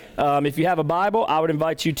If you have a Bible, I would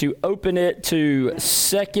invite you to open it to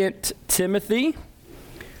 2 Timothy.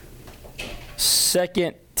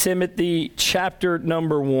 2 Timothy chapter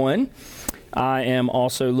number 1. I am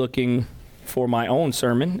also looking for my own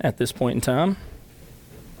sermon at this point in time,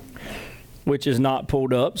 which is not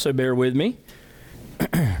pulled up, so bear with me.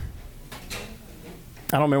 I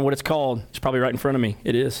don't remember what it's called. It's probably right in front of me.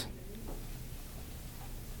 It is.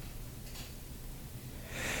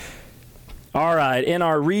 All right, in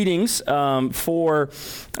our readings for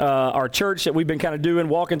our church that we've been kind of doing,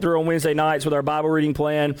 walking through on Wednesday nights with our Bible reading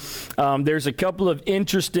plan, there's a couple of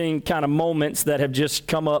interesting kind of moments that have just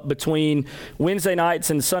come up between Wednesday nights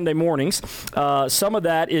and Sunday mornings. Some of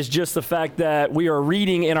that is just the fact that we are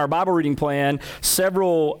reading in our Bible reading plan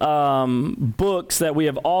several books that we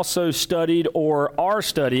have also studied or are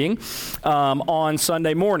studying on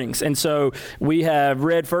Sunday mornings. And so we have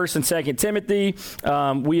read 1st and 2nd Timothy.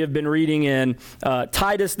 We have been reading in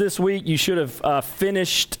Titus this week. You should have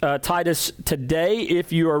finished Titus today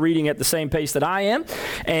if you are reading at the same pace that I am.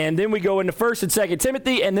 And then we go into 1st and 2nd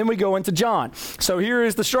Timothy, and then we go into John. So here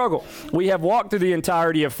is the struggle. We have walked through the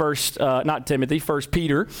entirety of 1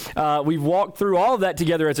 Peter. We've walked through all of that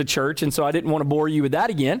together as a church, and so I didn't want to bore you with that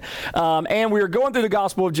again. And we are going through the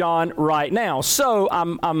Gospel of John right now. So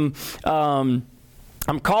I'm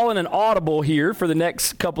calling an audible here for the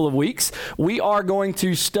next couple of weeks. We are going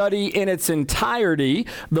to study in its entirety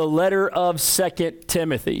the letter of 2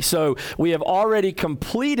 Timothy. So we have already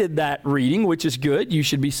completed that reading, which is good. You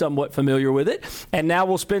should be somewhat familiar with it. And now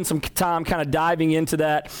we'll spend some time kind of diving into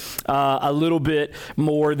that a little bit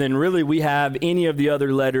more than really we have any of the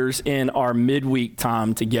other letters in our midweek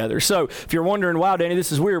time together. So if you're wondering, wow, Danny,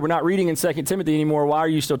 this is weird. We're not reading in 2 Timothy anymore. Why are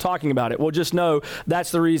you still talking about it? Well, just know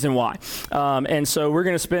that's the reason why. And so we're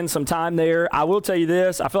going to spend some time there. I will tell you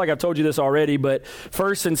this. I feel like I've told you this already, but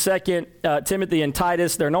 1st and 2nd Timothy and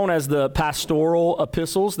Titus, they're known as the pastoral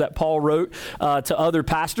epistles that Paul wrote to other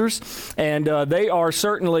pastors. And they are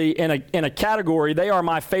certainly in a category. They are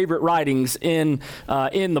my favorite writings in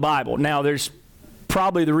the Bible. Now, there's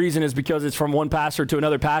probably the reason is because it's from one pastor to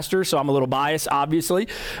another pastor, so I'm a little biased, obviously.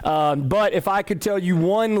 But if I could tell you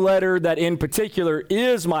one letter that in particular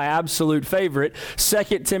is my absolute favorite,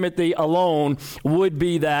 2 Timothy alone would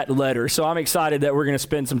be that letter. So I'm excited that we're going to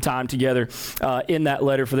spend some time together in that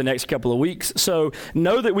letter for the next couple of weeks. So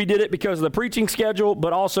know that we did it because of the preaching schedule,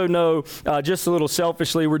 but also know just a little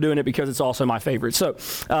selfishly we're doing it because it's also my favorite. So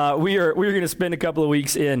we're going to spend a couple of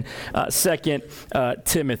weeks in 2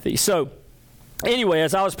 Timothy. So anyway,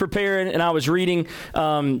 as I was preparing and I was reading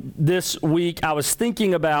this week, I was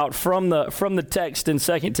thinking about from the text in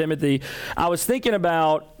 2 Timothy, I was thinking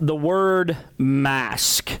about the word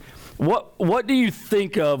mask. What do you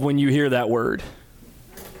think of when you hear that word?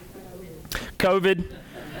 COVID.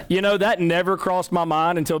 You know, that never crossed my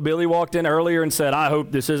mind until Billy walked in earlier and said, I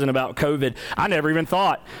hope this isn't about COVID. I never even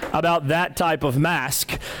thought about that type of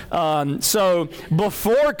mask. So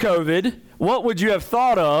before COVID, what would you have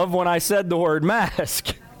thought of when I said the word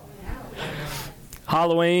mask?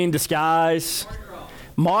 Halloween, disguise.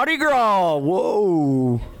 Mardi Gras.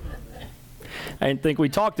 Whoa. I didn't think we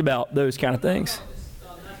talked about those kind of things.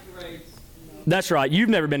 That's right. You've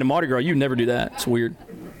never been to Mardi Gras. You'd never do that. It's weird.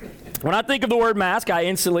 When I think of the word mask, I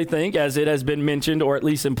instantly think, as it has been mentioned or at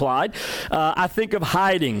least implied, I think of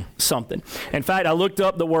hiding something. In fact, I looked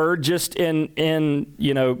up the word just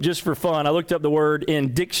just for fun. I looked up the word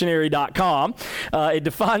in dictionary.com. It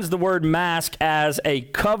defines the word mask as a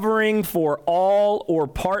covering for all or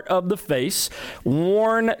part of the face,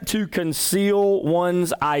 worn to conceal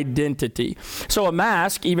one's identity. So a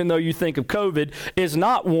mask, even though you think of COVID, is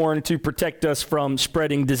not worn to protect us from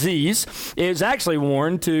spreading disease. It is actually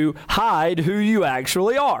worn to hide who you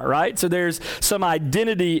actually are, right? So there's some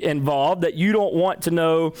identity involved that you don't want to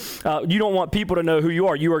know. You don't want people to know who you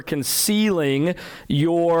are. You are concealing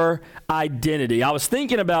your identity. I was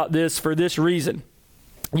thinking about this for this reason.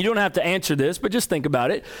 You don't have to answer this, but just think about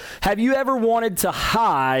it. Have you ever wanted to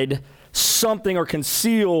hide something or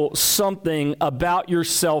conceal something about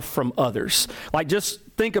yourself from others? Like, just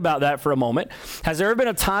think about that for a moment. Has there ever been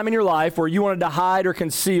a time in your life where you wanted to hide or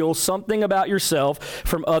conceal something about yourself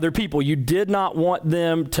from other people? You did not want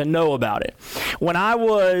them to know about it. When I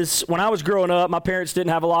was growing up, my parents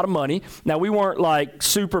didn't have a lot of money. Now, we weren't like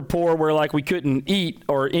super poor where like we couldn't eat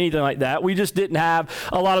or anything like that. We just didn't have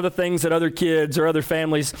a lot of the things that other kids or other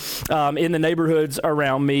families in the neighborhoods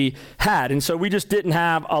around me had. And so we just didn't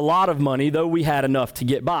have a lot of money though we had enough to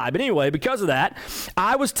get by. But anyway, because of that,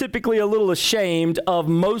 I was typically a little ashamed of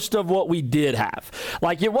most of what we did have.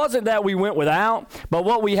 Like, it wasn't that we went without, but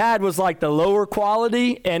what we had was like the lower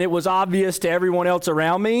quality, and it was obvious to everyone else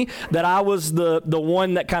around me that I was the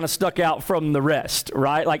one that kind of stuck out from the rest,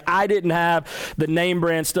 right? Like, I didn't have the name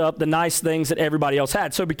brand stuff, the nice things that everybody else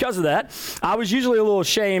had. So because of that, I was usually a little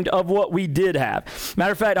ashamed of what we did have.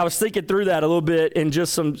 Matter of fact, I was thinking through that a little bit in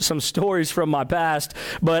just some stories from my past,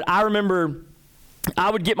 but I remember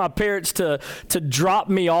I would get my parents to drop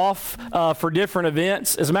me off for different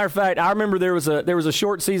events. As a matter of fact, I remember there was a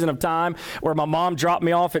short season of time where my mom dropped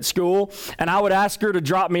me off at school, and I would ask her to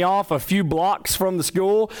drop me off a few blocks from the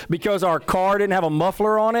school because our car didn't have a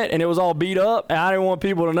muffler on it and it was all beat up, and I didn't want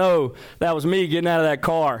people to know that was me getting out of that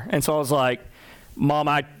car. And so I was like, Mom,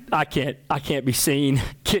 I can't be seen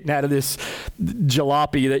getting out of this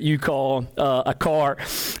jalopy that you call a car.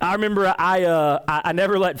 I remember I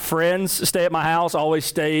never let friends stay at my house. I always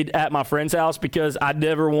stayed at my friend's house because I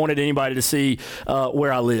never wanted anybody to see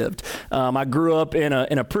where I lived. I grew up in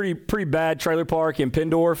a pretty bad trailer park in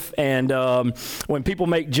Pendorf, and when people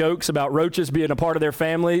make jokes about roaches being a part of their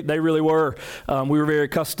family, they really were. We were very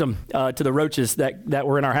accustomed to the roaches that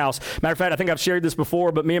were in our house. Matter of fact, I think I've shared this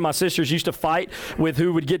before, but me and my sisters used to fight with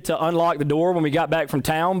who would get to unlock the door when we got back from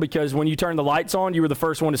town, because when you turned the lights on, you were the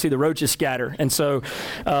first one to see the roaches scatter. And so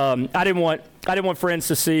I didn't want friends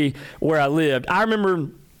to see where I lived. I remember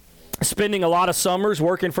spending a lot of summers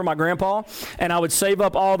working for my grandpa, and I would save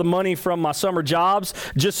up all the money from my summer jobs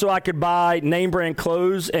just so I could buy name brand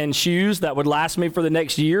clothes and shoes that would last me for the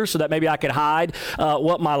next year, so that maybe I could hide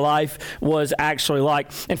what my life was actually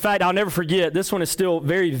like. In fact, I'll never forget, this one is still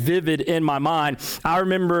very vivid in my mind. I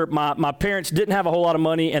remember my parents didn't have a whole lot of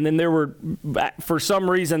money, and then for some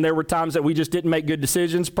reason, there were times that we just didn't make good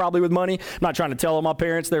decisions, probably with money. I'm not trying to tell on my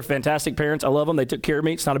parents. They're fantastic parents. I love them. They took care of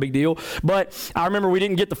me. It's not a big deal. But I remember we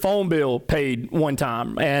didn't get the phone bill paid one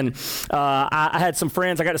time, and I had some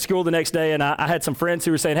friends. I got to school the next day, and I had some friends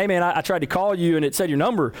who were saying, hey man, I tried to call you and it said your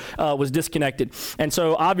number was disconnected. And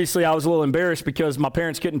so obviously I was a little embarrassed because my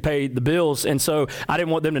parents couldn't pay the bills, and so I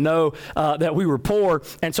didn't want them to know that we were poor.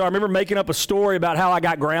 And so I remember making up a story about how I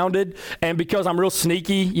got grounded, and because I'm real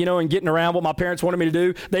sneaky, and getting around what my parents wanted me to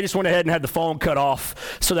do, they just went ahead and had the phone cut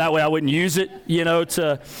off so that way I wouldn't use it,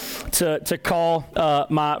 to call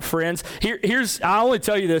my friends. I only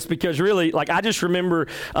tell you this because really, I just remember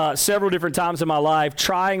several different times in my life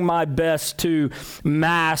trying my best to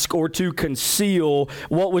mask or to conceal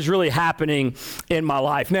what was really happening in my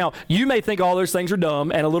life. Now, you may think all those things are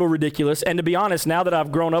dumb and a little ridiculous, and to be honest, now that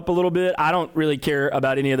I've grown up a little bit, I don't really care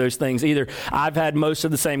about any of those things either. I've had most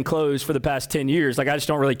of the same clothes for the past 10 years. I just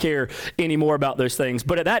don't really care anymore about those things.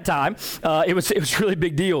 But at that time, it was a really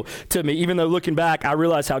big deal to me, even though looking back, I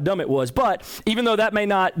realized how dumb it was. But even though that may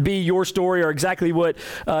not be your story or exactly what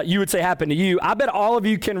you would say happened to you, I bet all of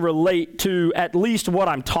you can relate to at least what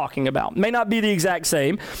I'm talking about. May not be the exact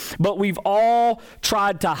same, but we've all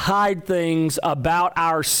tried to hide things about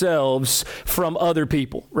ourselves from other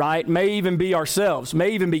people, right? May even be ourselves,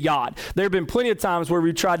 may even be God. There have been plenty of times where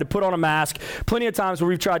we've tried to put on a mask, plenty of times where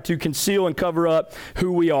we've tried to conceal and cover up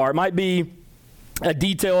who we are. It might be a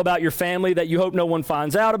detail about your family that you hope no one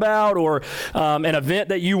finds out about, or an event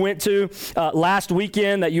that you went to last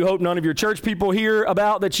weekend that you hope none of your church people hear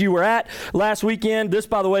about that you were at last weekend. This,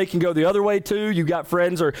 by the way, can go the other way too. You've got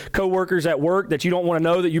friends or coworkers at work that you don't want to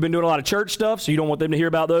know that you've been doing a lot of church stuff, so you don't want them to hear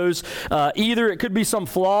about those either. It could be some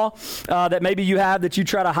flaw that maybe you have that you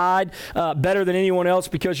try to hide better than anyone else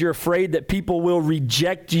because you're afraid that people will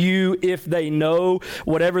reject you if they know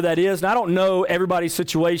whatever that is. And I don't know everybody's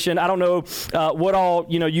situation. I don't know what all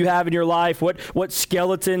you have in your life, what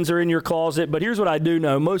skeletons are in your closet, but here's what I do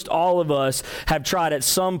know. Most all of us have tried at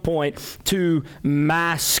some point to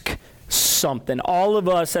mask something. All of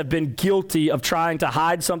us have been guilty of trying to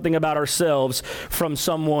hide something about ourselves from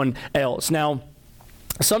someone else. Now,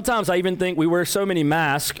 sometimes I even think we wear so many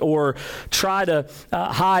masks or try to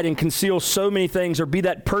hide and conceal so many things or be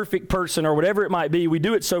that perfect person or whatever it might be. We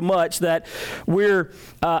do it so much that we're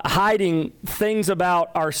hiding things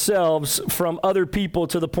about ourselves from other people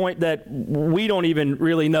to the point that we don't even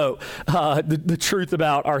really know the truth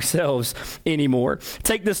about ourselves anymore.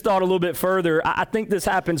 Take this thought a little bit further. I think this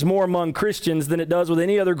happens more among Christians than it does with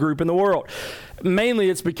any other group in the world. Mainly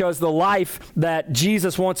it's because the life that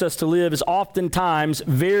Jesus wants us to live is oftentimes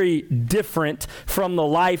very different from the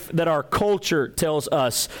life that our culture tells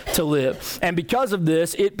us to live. And because of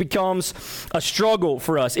this, it becomes a struggle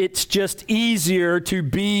for us. It's just easier to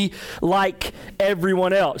be like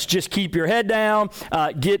everyone else. Just keep your head down,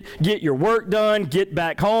 get your work done, get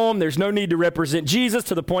back home. There's no need to represent Jesus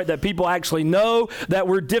to the point that people actually know that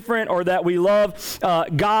we're different or that we love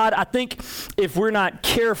God. I think if we're not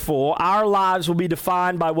careful, our lives will be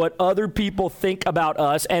defined by what other people think about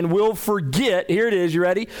us, and we'll forget, here it is, you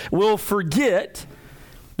ready? We'll forget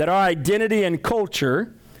that our identity and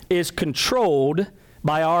culture is controlled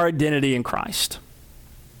by our identity in Christ.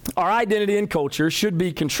 Our identity and culture should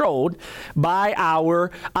be controlled by our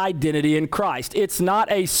identity in Christ. It's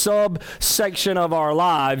not a subsection of our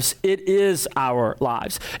lives. It is our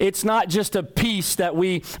lives. It's not just a piece that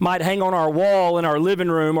we might hang on our wall in our living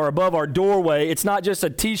room or above our doorway. It's not just a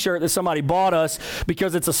t-shirt that somebody bought us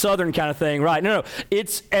because it's a Southern kind of thing, right? No.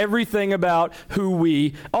 It's everything about who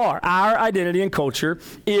we are. Our identity and culture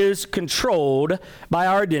is controlled by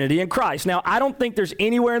our identity in Christ. Now, I don't think there's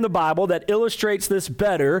anywhere in the Bible that illustrates this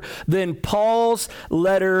better than Paul's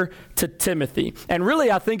letter to Timothy. And really,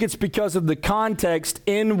 I think it's because of the context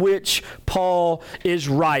in which Paul is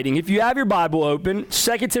writing. If you have your Bible open,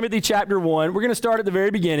 2 Timothy chapter 1, we're going to start at the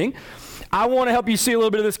very beginning. I want to help you see a little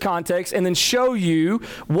bit of this context and then show you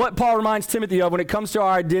what Paul reminds Timothy of when it comes to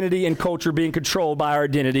our identity and culture being controlled by our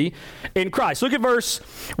identity in Christ. Look at verse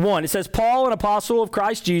 1. It says, Paul, an apostle of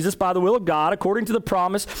Christ Jesus, by the will of God, according to the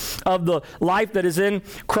promise of the life that is in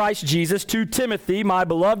Christ Jesus, to Timothy, my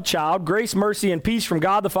beloved child, grace, mercy, and peace from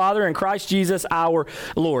God the Father and Christ Jesus our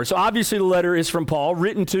Lord. So obviously the letter is from Paul,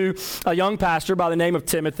 written to a young pastor by the name of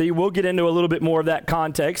Timothy. We'll get into a little bit more of that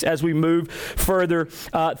context as we move further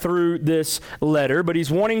through this letter, but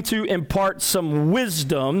he's wanting to impart some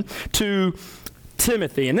wisdom to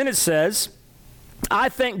Timothy. And then it says, I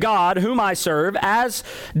thank God whom I serve, as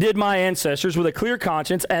did my ancestors, with a clear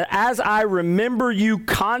conscience, and as I remember you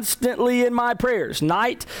constantly in my prayers,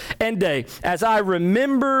 night and day. As I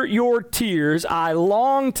remember your tears, I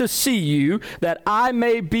long to see you, that I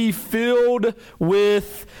may be filled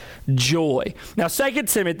with joy. Now, 2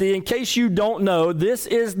 Timothy, in case you don't know, this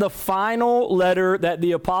is the final letter that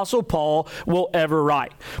the Apostle Paul will ever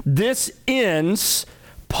write. This ends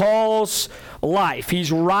Paul's life.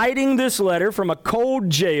 He's writing this letter from a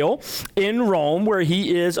cold jail in Rome where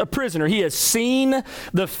he is a prisoner. He has seen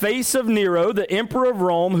the face of Nero, the emperor of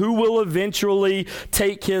Rome, who will eventually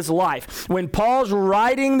take his life. When Paul's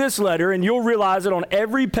writing this letter, and you'll realize it on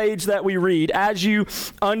every page that we read as you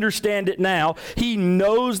understand it now, he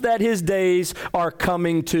knows that his days are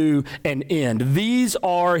coming to an end. These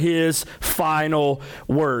are his final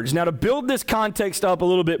words. Now, to build this context up a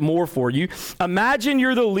little bit more for you, imagine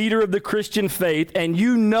you're the leader of the Christian faith, and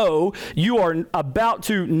you know you are about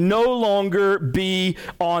to no longer be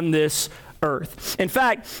on this earth. In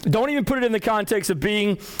fact, don't even put it in the context of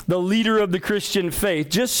being the leader of the Christian faith.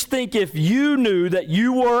 Just think if you knew that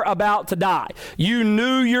you were about to die. You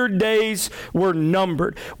knew your days were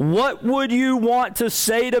numbered. What would you want to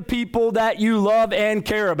say to people that you love and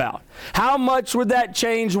care about? How much would that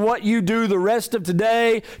change what you do the rest of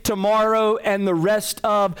today, tomorrow, and the rest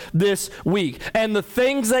of this week? And the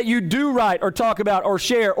things that you do write or talk about or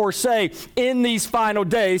share or say in these final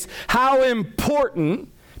days, how important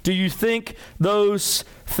do you think those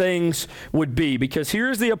things would be? Because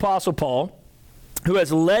here's the Apostle Paul, who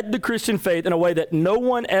has led the Christian faith in a way that no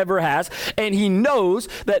one ever has, and he knows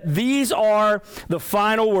that these are the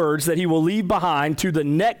final words that he will leave behind to the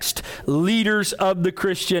next leaders of the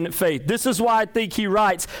Christian faith. This is why I think he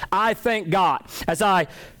writes, I thank God as I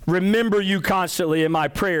remember you constantly in my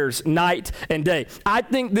prayers night and day. I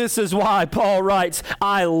think this is why Paul writes,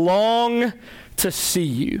 I long to see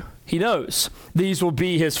you. He knows these will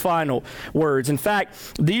be his final words. In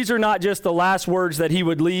fact, these are not just the last words that he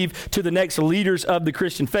would leave to the next leaders of the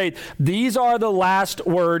Christian faith. These are the last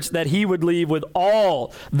words that he would leave with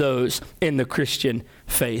all those in the Christian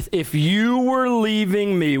faith. If you were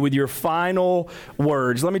leaving me with your final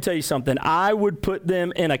words, let me tell you something. I would put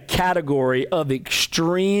them in a category of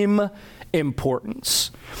extreme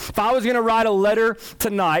importance. If I was going to write a letter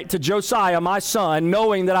tonight to Josiah, my son,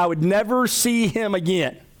 knowing that I would never see him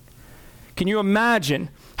again, can you imagine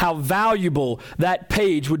how valuable that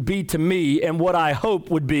page would be to me and what I hope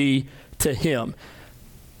would be to him?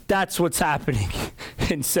 That's what's happening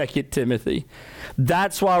in 2 Timothy.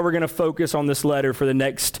 That's why we're going to focus on this letter for the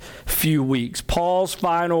next few weeks. Paul's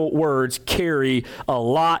final words carry a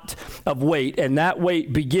lot of weight, and that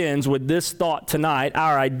weight begins with this thought tonight: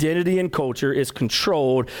 our identity and culture is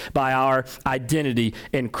controlled by our identity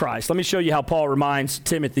in Christ. Let me show you how Paul reminds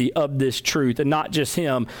Timothy of this truth, and not just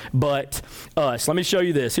him, but us. Let me show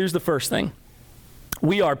you this. Here's the first thing.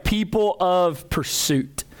 We are people of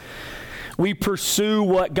pursuit. We pursue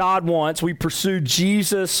what God wants. We pursue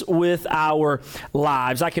Jesus with our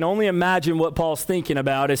lives. I can only imagine what Paul's thinking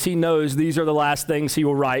about as he knows these are the last things he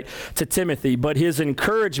will write to Timothy. But his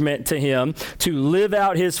encouragement to him to live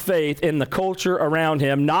out his faith in the culture around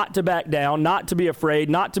him, not to back down, not to be afraid,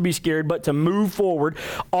 not to be scared, but to move forward,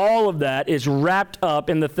 all of that is wrapped up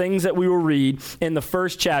in the things that we will read in the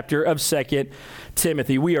first chapter of 2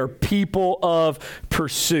 Timothy. We are people of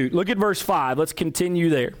pursuit. Look at verse 5. Let's continue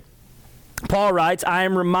there. Paul writes, I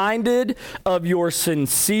am reminded of your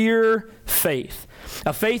sincere faith,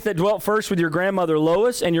 a faith that dwelt first with your grandmother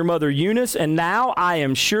Lois and your mother Eunice, and now I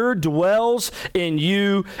am sure dwells in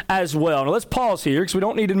you as well. Now let's pause here because we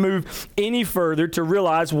don't need to move any further to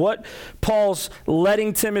realize what Paul's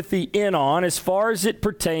letting Timothy in on as far as it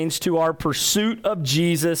pertains to our pursuit of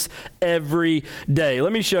Jesus every day.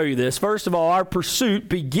 Let me show you this. First of all, our pursuit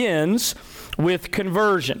begins with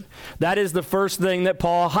conversion. That is the first thing that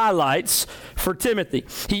Paul highlights for Timothy.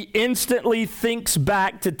 He instantly thinks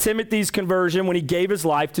back to Timothy's conversion when he gave his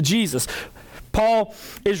life to Jesus. Paul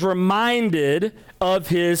is reminded of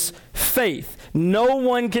his faith. No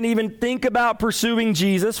one can even think about pursuing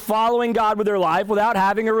Jesus, following God with their life without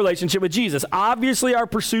having a relationship with Jesus. Obviously, our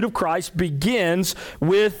pursuit of Christ begins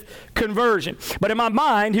with conversion. But in my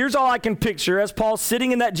mind, here's all I can picture as Paul's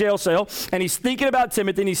sitting in that jail cell and he's thinking about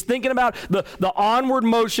Timothy and he's thinking about the onward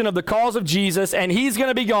motion of the cause of Jesus, and he's going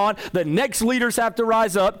to be gone. The next leaders have to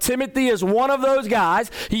rise up. Timothy is one of those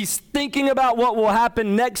guys. He's thinking about what will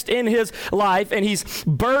happen next in his life, and he's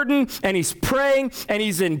burdened and he's praying and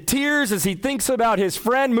he's in tears as he thinks about his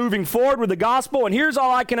friend moving forward with the gospel. And here's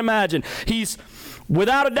all I can imagine. He's,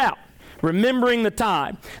 without a doubt, remembering the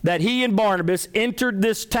time that he and Barnabas entered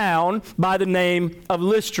this town by the name of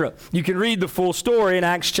Lystra. You can read the full story in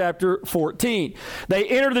Acts chapter 14. They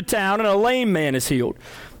enter the town and a lame man is healed.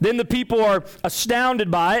 Then the people are astounded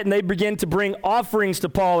by it, and they begin to bring offerings to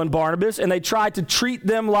Paul and Barnabas, and they try to treat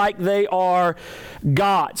them like they are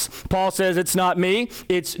gods. Paul says, it's not me,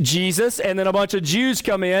 it's Jesus. And then a bunch of Jews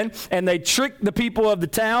come in, and they trick the people of the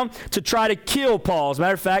town to try to kill Paul. As a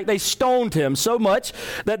matter of fact, they stoned him so much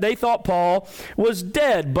that they thought Paul was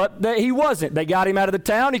dead, but he wasn't. They got him out of the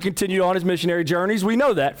town. He continued on his missionary journeys. We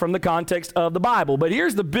know that from the context of the Bible. But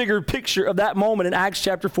here's the bigger picture of that moment in Acts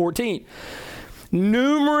chapter 14.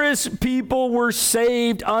 Numerous people were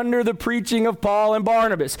saved under the preaching of Paul and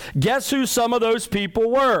Barnabas. Guess who some of those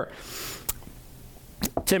people were?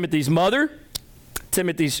 Timothy's mother,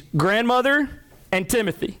 Timothy's grandmother, and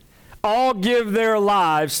Timothy. All give their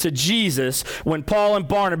lives to Jesus when Paul and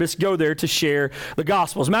Barnabas go there to share the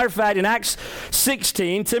gospel. As a matter of fact, in Acts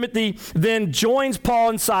 16, Timothy then joins Paul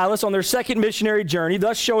and Silas on their second missionary journey,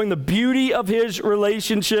 thus showing the beauty of his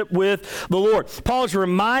relationship with the Lord. Paul is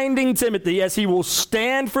reminding Timothy, as he will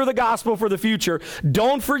stand for the gospel for the future,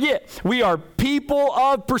 don't forget, we are people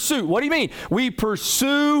of pursuit. What do you mean? We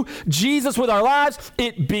pursue Jesus with our lives.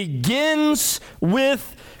 It begins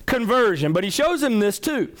with conversion. But he shows him this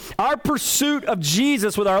too. Our pursuit of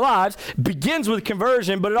Jesus with our lives begins with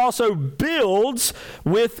conversion, but it also builds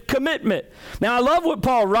with commitment. Now, I love what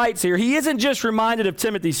Paul writes here. He isn't just reminded of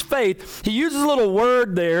Timothy's faith. He uses a little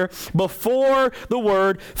word there before the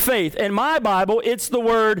word faith. In my Bible, it's the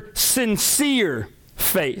word sincere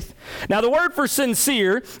faith. Now, the word for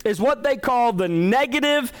sincere is what they call the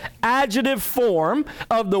negative adjective form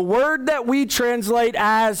of the word that we translate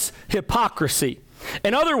as hypocrisy.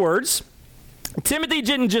 In other words, Timothy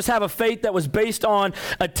didn't just have a faith that was based on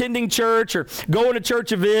attending church or going to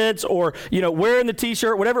church events or, wearing the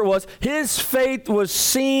t-shirt, whatever it was. His faith was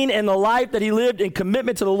seen in the life that he lived in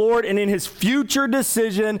commitment to the Lord and in his future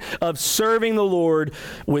decision of serving the Lord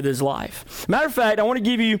with his life. Matter of fact, I want to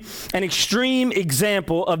give you an extreme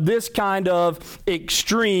example of this kind of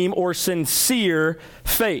extreme or sincere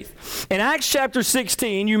faith. In Acts chapter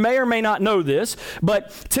 16, you may or may not know this, but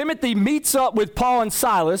Timothy meets up with Paul and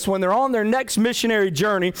Silas when they're on their next missionary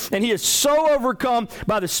journey, and he is so overcome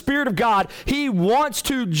by the Spirit of God, he wants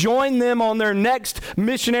to join them on their next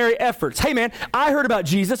missionary efforts. Hey man, I heard about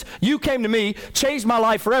Jesus. You came to me, changed my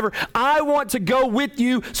life forever. I want to go with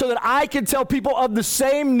you so that I can tell people of the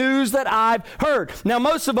same news that I've heard. Now,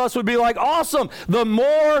 most of us would be like, awesome, the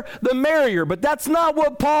more the merrier, but that's not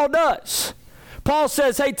what Paul does. Paul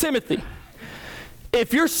says, hey, Timothy,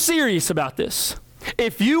 if you're serious about this,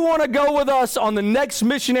 if you want to go with us on the next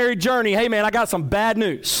missionary journey, hey man, I got some bad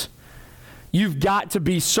news. You've got to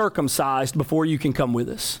be circumcised before you can come with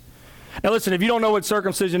us. Now listen, if you don't know what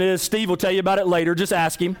circumcision is, Steve will tell you about it later. Just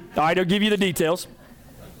ask him. All right, he'll give you the details.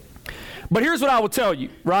 But here's what I will tell you,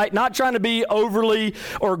 right? Not trying to be overly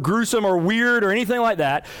or gruesome or weird or anything like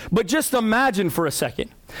that, but just imagine for a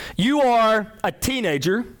second. You are a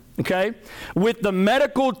teenager, okay, with the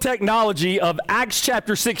medical technology of Acts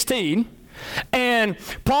chapter 16, and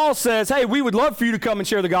Paul says, hey, we would love for you to come and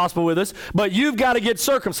share the gospel with us, but you've got to get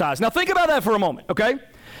circumcised. Now think about that for a moment, okay?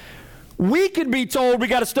 We could be told we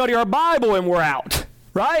got to study our Bible and we're out,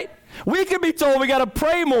 right? We could be told we got to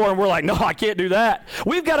pray more and we're like, no, I can't do that.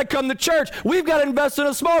 We've got to come to church. We've got to invest in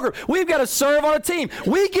a small group. We've got to serve on a team.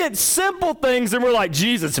 We get simple things and we're like,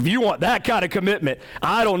 Jesus, if you want that kind of commitment,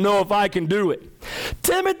 I don't know if I can do it.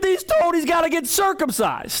 Timothy's told he's got to get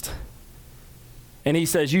circumcised. And he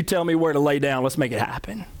says, you tell me where to lay down. Let's make it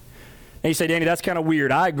happen. And you say, Danny, that's kind of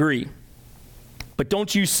weird. I agree. But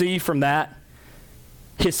don't you see from that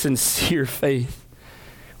his sincere faith?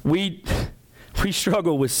 We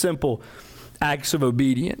struggle with simple acts of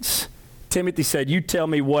obedience. Timothy said, you tell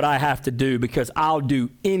me what I have to do because I'll do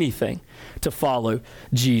anything to follow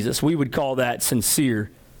Jesus. We would call that sincere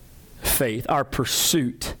faith. Our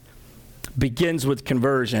pursuit begins with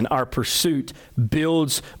conversion. Our pursuit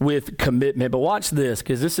builds with commitment. But watch this,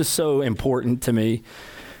 because this is so important to me.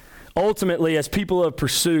 Ultimately, as people of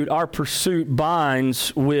pursuit, our pursuit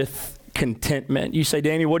binds with contentment. You say,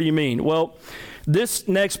 Danny, what do you mean? Well, this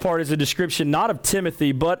next part is a description not of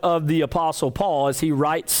Timothy, but of the Apostle Paul as he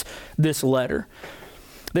writes this letter.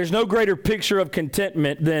 There's no greater picture of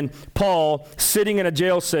contentment than Paul sitting in a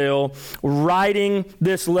jail cell writing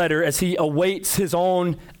this letter as he awaits his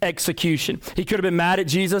own execution. He could have been mad at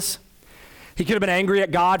Jesus. He could have been angry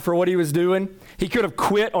at God for what he was doing. He could have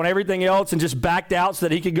quit on everything else and just backed out so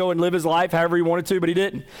that he could go and live his life however he wanted to, but he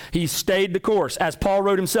didn't. He stayed the course. As Paul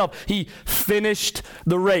wrote himself, he finished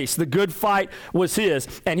the race. The good fight was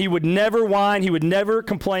his, and he would never whine. He would never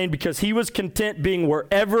complain because he was content being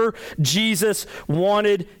wherever Jesus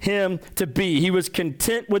wanted him to be. He was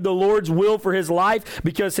content with the Lord's will for his life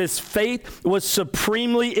because his faith was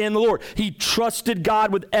supremely in the Lord. He trusted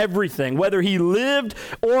God with everything, whether he lived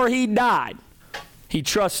or he died. He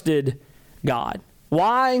trusted God.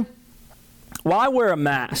 Why wear a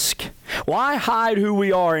mask? Why hide who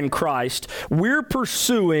we are in Christ? We're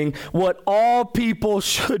pursuing what all people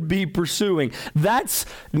should be pursuing. That's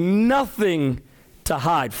nothing to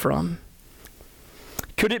hide from.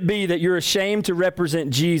 Could it be that you're ashamed to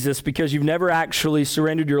represent Jesus because you've never actually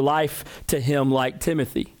surrendered your life to him like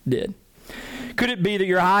Timothy did? Could it be that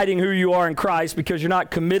you're hiding who you are in Christ because you're not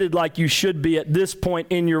committed like you should be at this point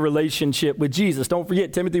in your relationship with Jesus? Don't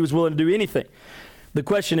forget, Timothy was willing to do anything. The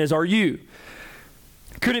question is, are you?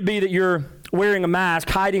 Could it be that you're wearing a mask,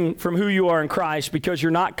 hiding from who you are in Christ because you're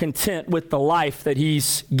not content with the life that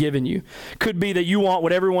he's given you? Could be that you want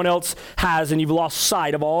what everyone else has and you've lost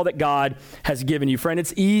sight of all that God has given you. Friend,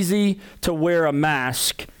 it's easy to wear a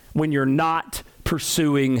mask when you're not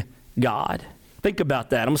pursuing God. Think about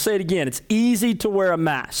that. I'm going to say it again. It's easy to wear a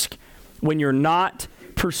mask when you're not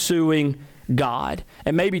pursuing God.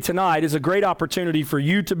 And maybe tonight is a great opportunity for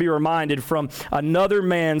you to be reminded from another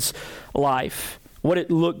man's life what it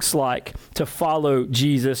looks like to follow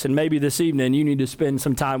Jesus. And maybe this evening you need to spend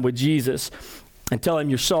some time with Jesus and tell him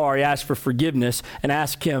you're sorry, ask for forgiveness, and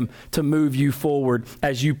ask him to move you forward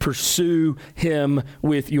as you pursue him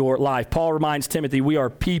with your life. Paul reminds Timothy, we are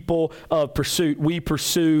people of pursuit. We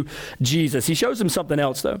pursue Jesus. He shows him something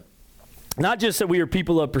else, though. Not just that we are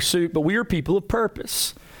people of pursuit, but we are people of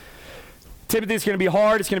purpose. Timothy, it's going to be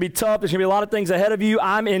hard. It's going to be tough. There's going to be a lot of things ahead of you.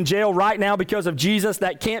 I'm in jail right now because of Jesus.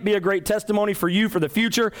 That can't be a great testimony for you for the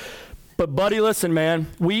future. But buddy, listen, man,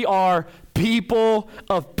 we are people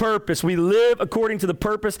of purpose. We live according to the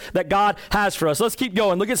purpose that God has for us. Let's keep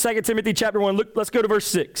going. Look at 2 Timothy chapter 1. Let's go to verse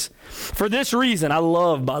 6. For this reason, I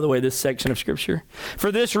love, by the way, this section of Scripture.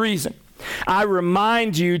 For this reason, I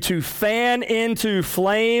remind you to fan into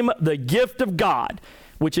flame the gift of God,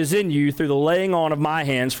 which is in you through the laying on of my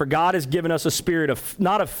hands. For God has given us a spirit of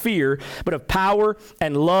not of fear, but of power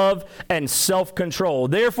and love and self-control.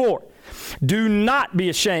 Therefore, do not be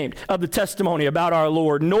ashamed of the testimony about our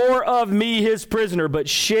Lord, nor of me, his prisoner, but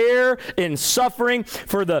share in suffering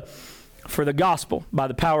for the gospel by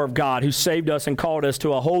the power of God, who saved us and called us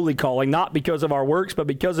to a holy calling, not because of our works, but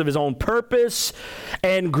because of his own purpose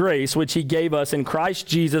and grace, which he gave us in Christ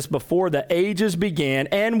Jesus before the ages began,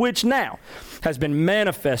 and which now has been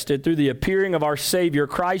manifested through the appearing of our Savior,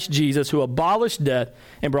 Christ Jesus, who abolished death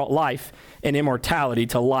and brought life and immortality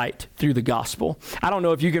to light through the gospel. I don't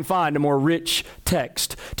know if you can find a more rich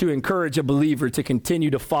text to encourage a believer to continue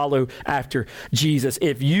to follow after Jesus.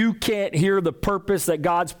 If you can't hear the purpose that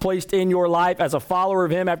God's placed in your life as a follower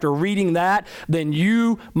of him after reading that, then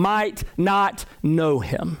you might not know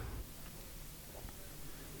him.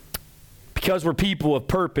 Because we're people of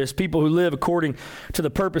purpose, people who live according to the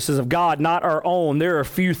purposes of God, not our own, there are a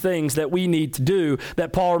few things that we need to do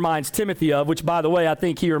that Paul reminds Timothy of, which, by the way, I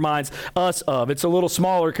think he reminds us of. It's a little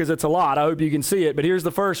smaller because it's a lot. I hope you can see it. But here's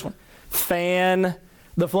the first one. Fan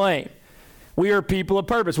the flame. We are people of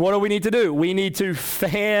purpose. What do we need to do? We need to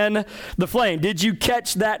fan the flame. Did you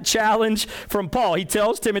catch that challenge from Paul? He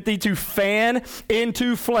tells Timothy to fan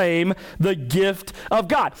into flame the gift of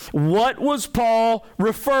God. What was Paul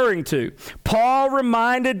referring to? Paul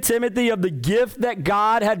reminded Timothy of the gift that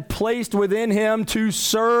God had placed within him to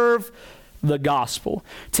serve the gospel.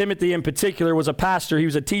 Timothy in particular was a pastor. He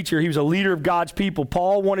was a teacher. He was a leader of God's people.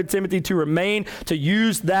 Paul wanted Timothy to remain, to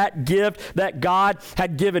use that gift that God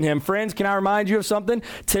had given him. Friends, can I remind you of something?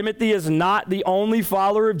 Timothy is not the only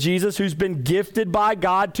follower of Jesus who's been gifted by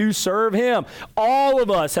God to serve him. All of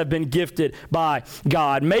us have been gifted by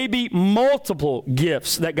God. Maybe multiple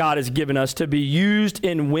gifts that God has given us to be used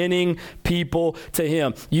in winning people to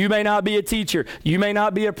him. You may not be a teacher. You may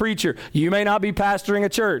not be a preacher. You may not be pastoring a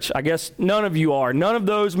church. I guess none of you are. None of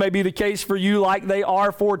those may be the case for you like they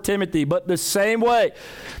are for Timothy. But the same way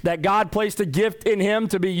that God placed a gift in him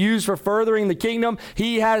to be used for furthering the kingdom,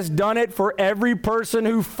 he has done it for every person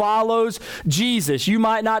who follows Jesus. You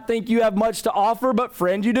might not think you have much to offer, but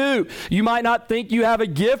friend, you do. You might not think you have a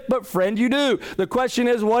gift, but friend, you do. The question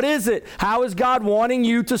is, what is it? How is God wanting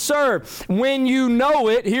you to serve? When you know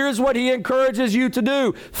it, here's what he encourages you to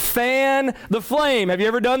do. Fan the flame. Have you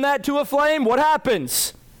ever done that to a flame? What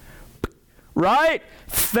happens? Right?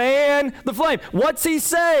 Fan the flame. What's he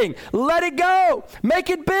saying? Let it go. Make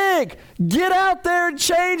it big. Get out there and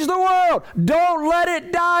change the world. Don't let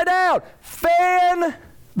it die down. Fan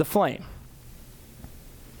the flame.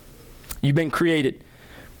 You've been created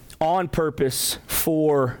on purpose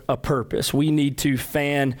for a purpose. We need to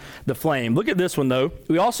fan the flame. Look at this one, though.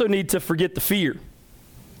 We also need to forget the fear.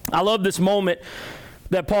 I love this moment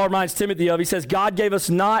that Paul reminds Timothy of. He says, God gave us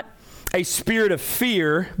not a spirit of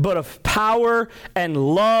fear, but of power and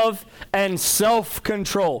love and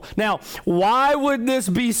self-control. Now, why would this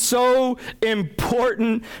be so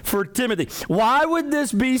important for Timothy? Why would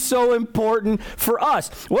this be so important for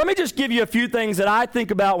us? Well, let me just give you a few things that I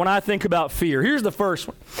think about when I think about fear. Here's the first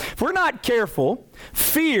one. If we're not careful,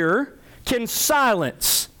 fear can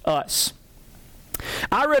silence us.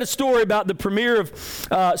 I read a story about the premier of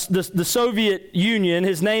the Soviet Union.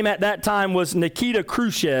 His name at that time was Nikita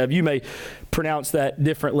Khrushchev. You may pronounce that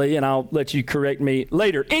differently, and I'll let you correct me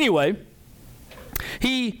later. Anyway,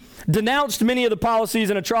 he denounced many of the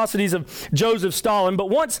policies and atrocities of Joseph Stalin,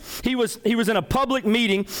 but once he was in a public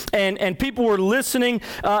meeting and people were listening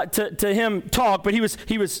to him talk, but he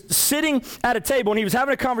was sitting at a table and he was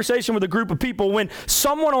having a conversation with a group of people when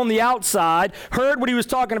someone on the outside heard what he was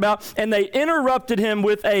talking about and they interrupted him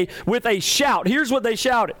with a shout. Here's what they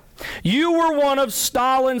shouted. You were one of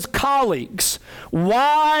Stalin's colleagues.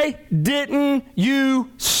 Why didn't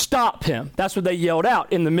you stop him? That's what they yelled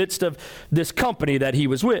out in the midst of this company that he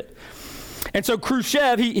was with. And so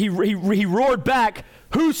Khrushchev, he roared back,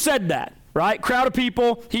 who said that? Right? Crowd of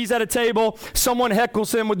people, he's at a table, someone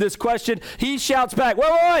heckles him with this question. He shouts back,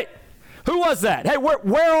 wait, who was that? Hey,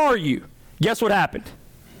 where are you? Guess what happened?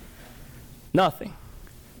 Nothing.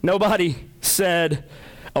 Nobody said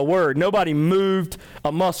a word. Nobody moved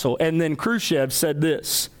a muscle. And then Khrushchev said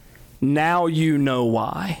this, now you know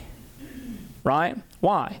why. Right?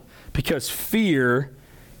 Why? Because fear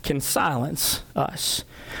can silence us.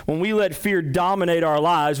 When we let fear dominate our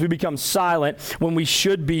lives, we become silent when we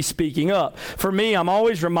should be speaking up. For me, I'm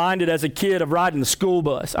always reminded as a kid of riding the school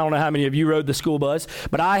bus. I don't know how many of you rode the school bus,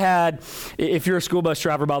 but I had, if you're a school bus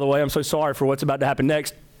driver, by the way, I'm so sorry for what's about to happen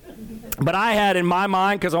next. But I had in my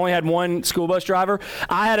mind, because I only had one school bus driver,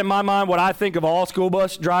 I had in my mind what I think of all school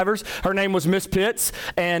bus drivers. Her name was Miss Pitts,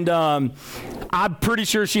 and I'm pretty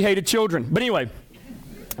sure she hated children. But anyway,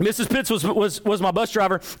 Mrs. Pitts was my bus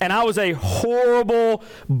driver, and I was a horrible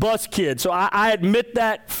bus kid. So I admit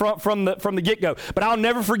that from the get-go. But I'll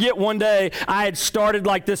never forget one day I had started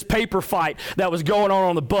like this paper fight that was going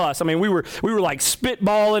on the bus. I mean, we were like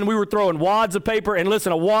spitballing. We were throwing wads of paper. And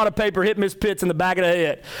listen, a wad of paper hit Miss Pitts in the back of the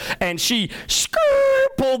head. And she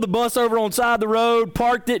pulled the bus over on the side of the road,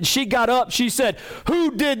 parked it, and she got up. She said,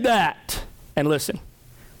 who did that? And listen,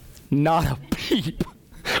 not a peep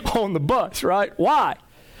on the bus, right? Why?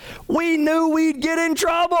 We knew we'd get in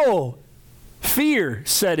trouble. Fear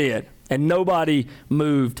set in. and nobody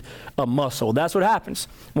moved a muscle. That's what happens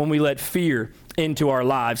when we let fear into our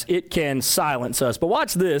lives. It can silence us. But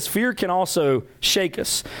watch this. Fear can also shake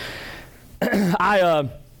us. I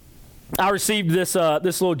received this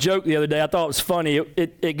little joke the other day. I thought it was funny.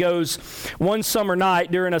 It goes, one summer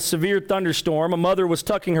night during a severe thunderstorm, a mother was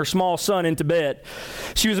tucking her small son into bed.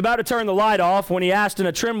 She was about to turn the light off when he asked in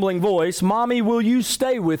a trembling voice, "Mommy, will you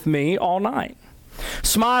stay with me all night?"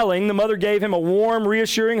 Smiling, the mother gave him a warm,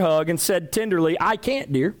 reassuring hug and said tenderly, "I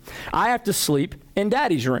can't, dear. I have to sleep in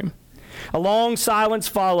Daddy's room." A long silence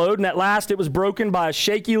followed, and at last it was broken by a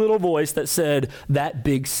shaky little voice that said, "That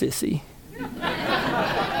big sissy."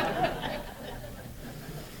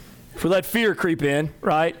 If we let fear creep in,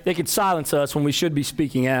 right, it can silence us when we should be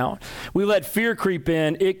speaking out. We let fear creep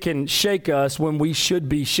in, it can shake us when we should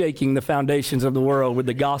be shaking the foundations of the world with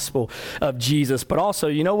the gospel of Jesus. But also,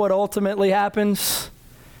 you know what ultimately happens?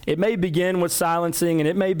 It may begin with silencing and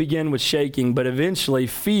it may begin with shaking, but eventually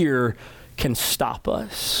fear can stop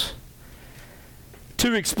us.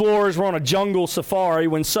 Two explorers were on a jungle safari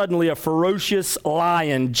when suddenly a ferocious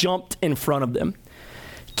lion jumped in front of them.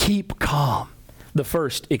 "Keep calm," the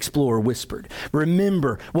first explorer whispered.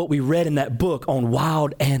 "Remember what we read in that book on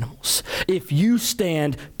wild animals. If you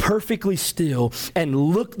stand perfectly still and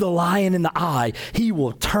look the lion in the eye, he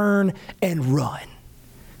will turn and run."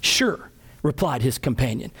 "Sure," replied his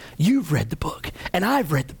companion. "You've read the book, and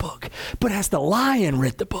I've read the book. But has the lion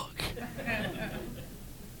read the book?"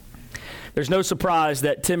 There's no surprise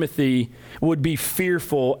that Timothy would be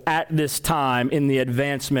fearful at this time in the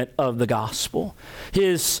advancement of the gospel.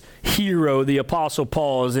 His hero, the Apostle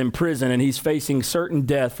Paul, is in prison and he's facing certain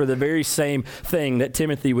death for the very same thing that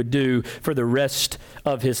Timothy would do for the rest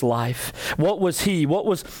of his life. What was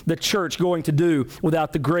the church going to do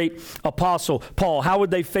without the great Apostle Paul? How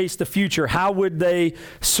would they face the future? How would they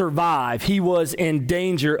survive? He was in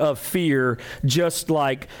danger of fear just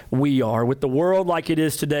like we are. With the world like it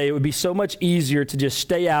is today, it would be so much easier to just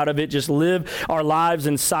stay out of it, just live our lives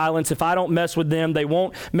in silence. If I don't mess with them, they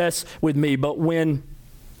won't mess with me. But when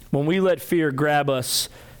we let fear grab us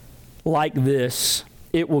like this,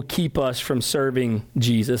 it will keep us from serving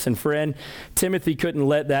Jesus. And friend, Timothy couldn't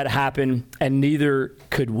let that happen, and neither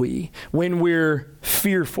could we. When we're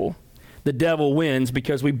fearful, the devil wins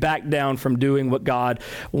because we back down from doing what God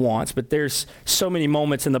wants. But there's so many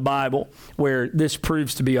moments in the Bible where this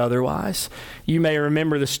proves to be otherwise. You may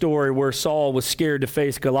remember the story where Saul was scared to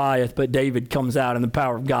face Goliath, but David comes out in the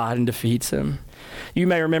power of God and defeats him. You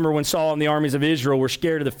may remember when Saul and the armies of Israel were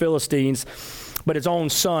scared of the Philistines, but his own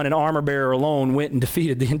son, an armor bearer alone, went and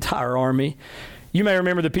defeated the entire army. You may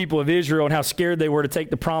remember the people of Israel and how scared they were to take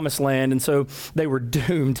the promised land, and so they were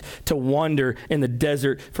doomed to wander in the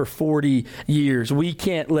desert for 40 years. We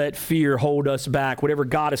can't let fear hold us back. Whatever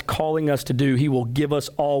God is calling us to do, He will give us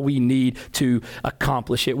all we need to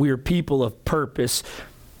accomplish it. We are people of purpose.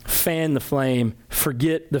 Fan the flame.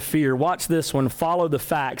 Forget the fear. Watch this one. Follow the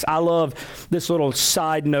facts. I love this little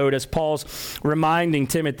side note as Paul's reminding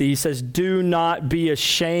Timothy. He says, "Do not be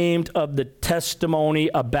ashamed of the testimony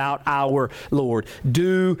about our Lord."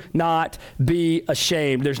 Do not be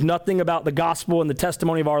ashamed. There's nothing about the gospel and the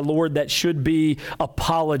testimony of our Lord that should be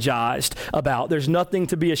apologized about. There's nothing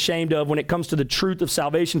to be ashamed of when it comes to the truth of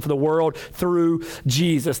salvation for the world through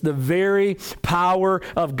Jesus. The very power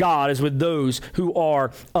of God is with those who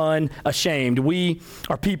are unashamed. We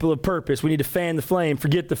are people of purpose. We need to fan the flame,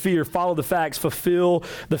 forget the fear, follow the facts, fulfill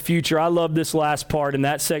the future. I love this last part in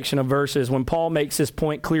that section of verses when Paul makes this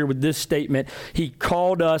point clear with this statement. He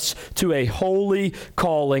called us to a holy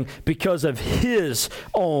calling because of His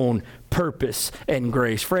own purpose and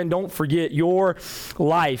grace. Friend, don't forget your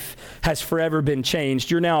life has forever been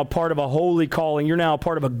changed. You're now a part of a holy calling. You're now a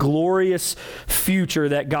part of a glorious future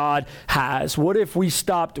that God has. What if we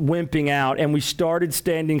stopped wimping out and we started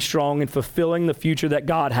standing strong and fulfilling the future that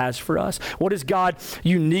God has for us? What has God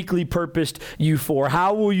uniquely purposed you for?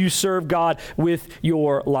 How will you serve God with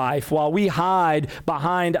your life? While we hide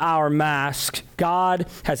behind our masks, God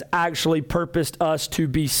has actually purposed us to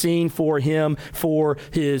be seen for Him, for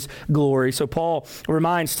His glory. So Paul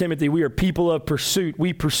reminds Timothy, we are people of pursuit.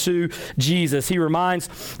 We pursue Jesus. He reminds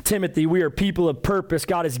Timothy, we are people of purpose.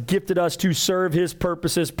 God has gifted us to serve His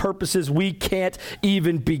purposes we can't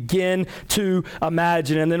even begin to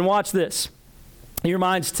imagine. And then watch this. He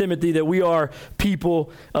reminds Timothy that we are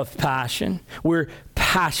people of passion. We're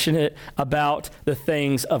passionate about the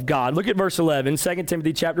things of God. Look at verse 11, 2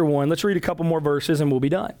 Timothy chapter 1. Let's read a couple more verses and we'll be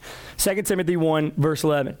done. 2 Timothy 1, verse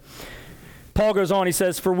 11. Paul goes on, he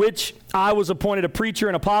says, "For which I was appointed a preacher,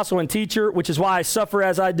 an apostle, and teacher, which is why I suffer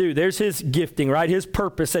as I do." There's his gifting, right? His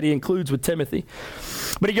purpose that he includes with Timothy.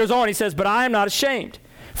 But he goes on, he says, "But I am not ashamed,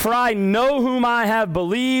 For I know whom I have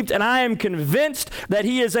believed, and I am convinced that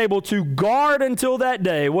he is able to guard until that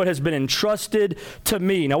day what has been entrusted to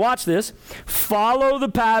me. Now watch this. Follow the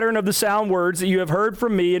pattern of the sound words that you have heard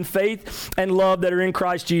from me in faith and love that are in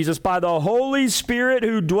Christ Jesus. By the Holy Spirit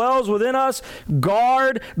who dwells within us,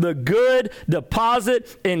 guard the good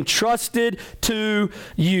deposit entrusted to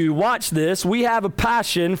you. Watch this. We have a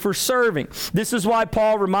passion for serving. This is why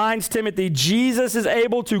Paul reminds Timothy, Jesus is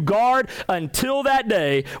able to guard until that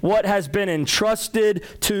day what has been entrusted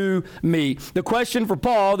to me. The question for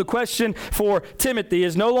Paul, the question for Timothy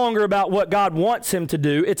is no longer about what God wants him to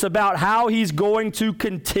do. It's about how he's going to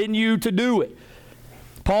continue to do it.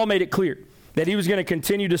 Paul made it clear that he was going to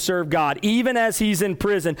continue to serve God. Even as he's in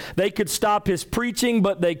prison, they could stop his preaching,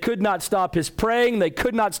 but they could not stop his praying. They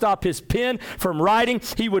could not stop his pen from writing.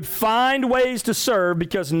 He would find ways to serve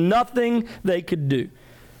because nothing they could do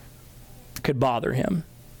could bother him.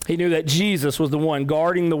 He knew that Jesus was the one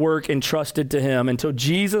guarding the work entrusted to him. Until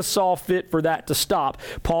Jesus saw fit for that to stop,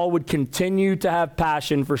 Paul would continue to have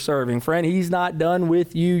passion for serving. Friend, he's not done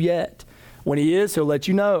with you yet. When he is, he'll let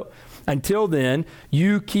you know. Until then,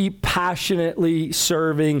 you keep passionately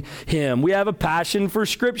serving him. We have a passion for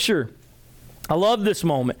Scripture. I love this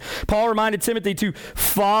moment. Paul reminded Timothy to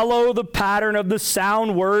follow the pattern of the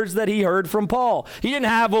sound words that he heard from Paul. He didn't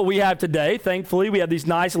have what we have today. Thankfully, we have these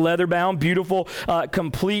nice leather-bound, beautiful,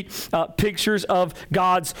 complete pictures of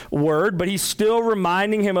God's word, but he's still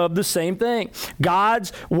reminding him of the same thing.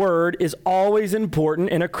 God's word is always important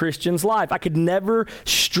in a Christian's life. I could never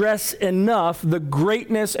stress enough the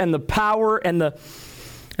greatness and the power and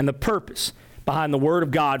the purpose behind the Word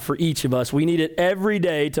of God for each of us. We need it every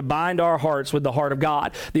day to bind our hearts with the heart of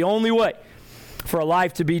God. The only way for a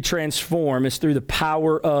life to be transformed is through the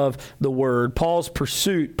power of the Word. Paul's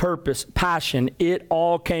pursuit, purpose, passion, it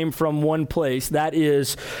all came from one place. That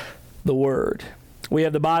is the Word. We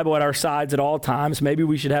have the Bible at our sides at all times. Maybe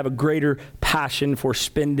we should have a greater passion for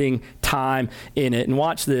spending time in it. And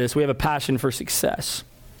watch this. We have a passion for success.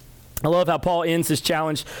 I love how Paul ends his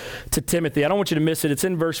challenge to Timothy. I don't want you to miss it. It's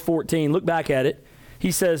in verse 14. Look back at it. He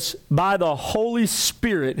says, by the Holy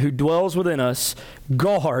Spirit who dwells within us,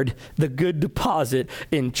 guard the good deposit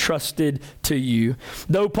entrusted to you.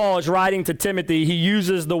 Though Paul is writing to Timothy, he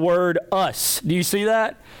uses the word us. Do you see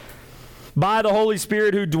that? By the Holy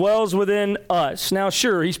Spirit who dwells within us. Now,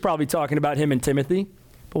 sure, he's probably talking about him and Timothy.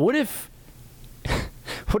 But what if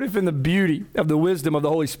in the beauty of the wisdom of the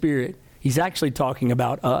Holy Spirit, he's actually talking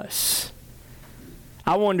about us?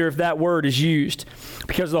 I wonder if that word is used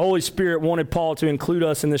because the Holy Spirit wanted Paul to include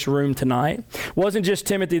us in this room tonight. It wasn't just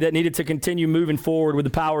Timothy that needed to continue moving forward with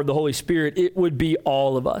the power of the Holy Spirit. It would be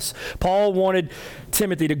all of us. Paul wanted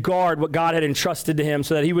Timothy to guard what God had entrusted to him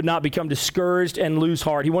so that he would not become discouraged and lose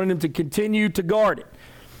heart. He wanted him to continue to guard it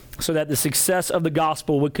so that the success of the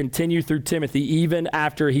gospel would continue through Timothy even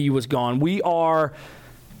after he was gone. We are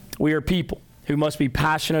people who must be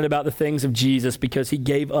passionate about the things of Jesus because he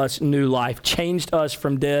gave us new life, changed us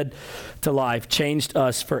from dead to life, changed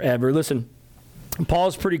us forever. Listen,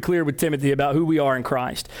 Paul's pretty clear with Timothy about who we are in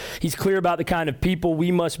Christ. He's clear about the kind of people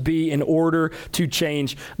we must be in order to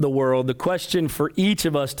change the world. The question for each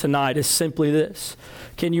of us tonight is simply this.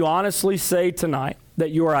 Can you honestly say tonight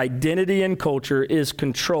that your identity and culture is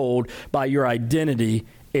controlled by your identity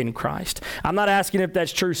in Christ? I'm not asking if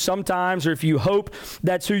that's true sometimes or if you hope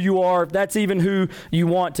that's who you are, if that's even who you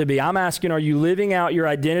want to be. I'm asking, are you living out your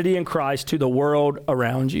identity in Christ to the world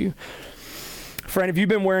around you? Friend, if you've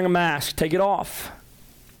been wearing a mask, take it off.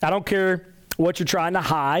 I don't care what you're trying to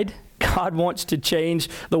hide. God wants to change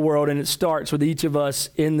the world, and it starts with each of us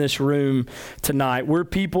in this room tonight. We're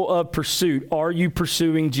people of pursuit. Are you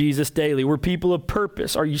pursuing Jesus daily? We're people of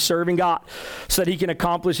purpose. Are you serving God so that he can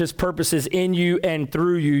accomplish his purposes in you and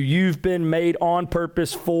through you? You've been made on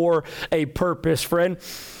purpose for a purpose, friend.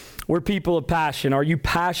 We're people of passion. Are you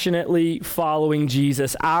passionately following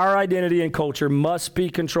Jesus? Our identity and culture must be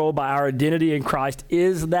controlled by our identity in Christ.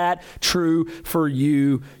 Is that true for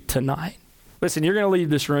you tonight? Listen, you're going to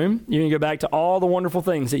leave this room. You're going to go back to all the wonderful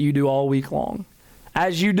things that you do all week long.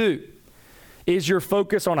 As you do, is your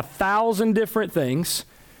focus on 1,000 different things,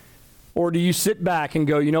 or do you sit back and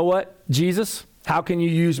go, you know what, Jesus, how can you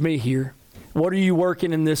use me here? What are you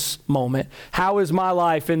working in this moment? How is my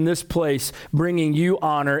life in this place bringing you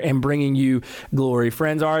honor and bringing you glory?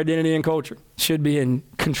 Friends, our identity and culture should be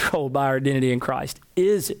controlled by our identity in Christ.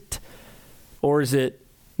 Is it? Or is it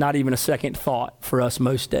not even a second thought for us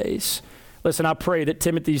most days? Listen, I pray that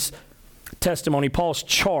Timothy's testimony, Paul's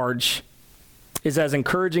charge, is as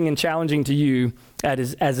encouraging and challenging to you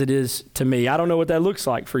as it is to me. I don't know what that looks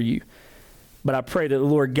like for you, but I pray that the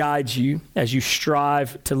Lord guides you as you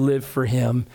strive to live for him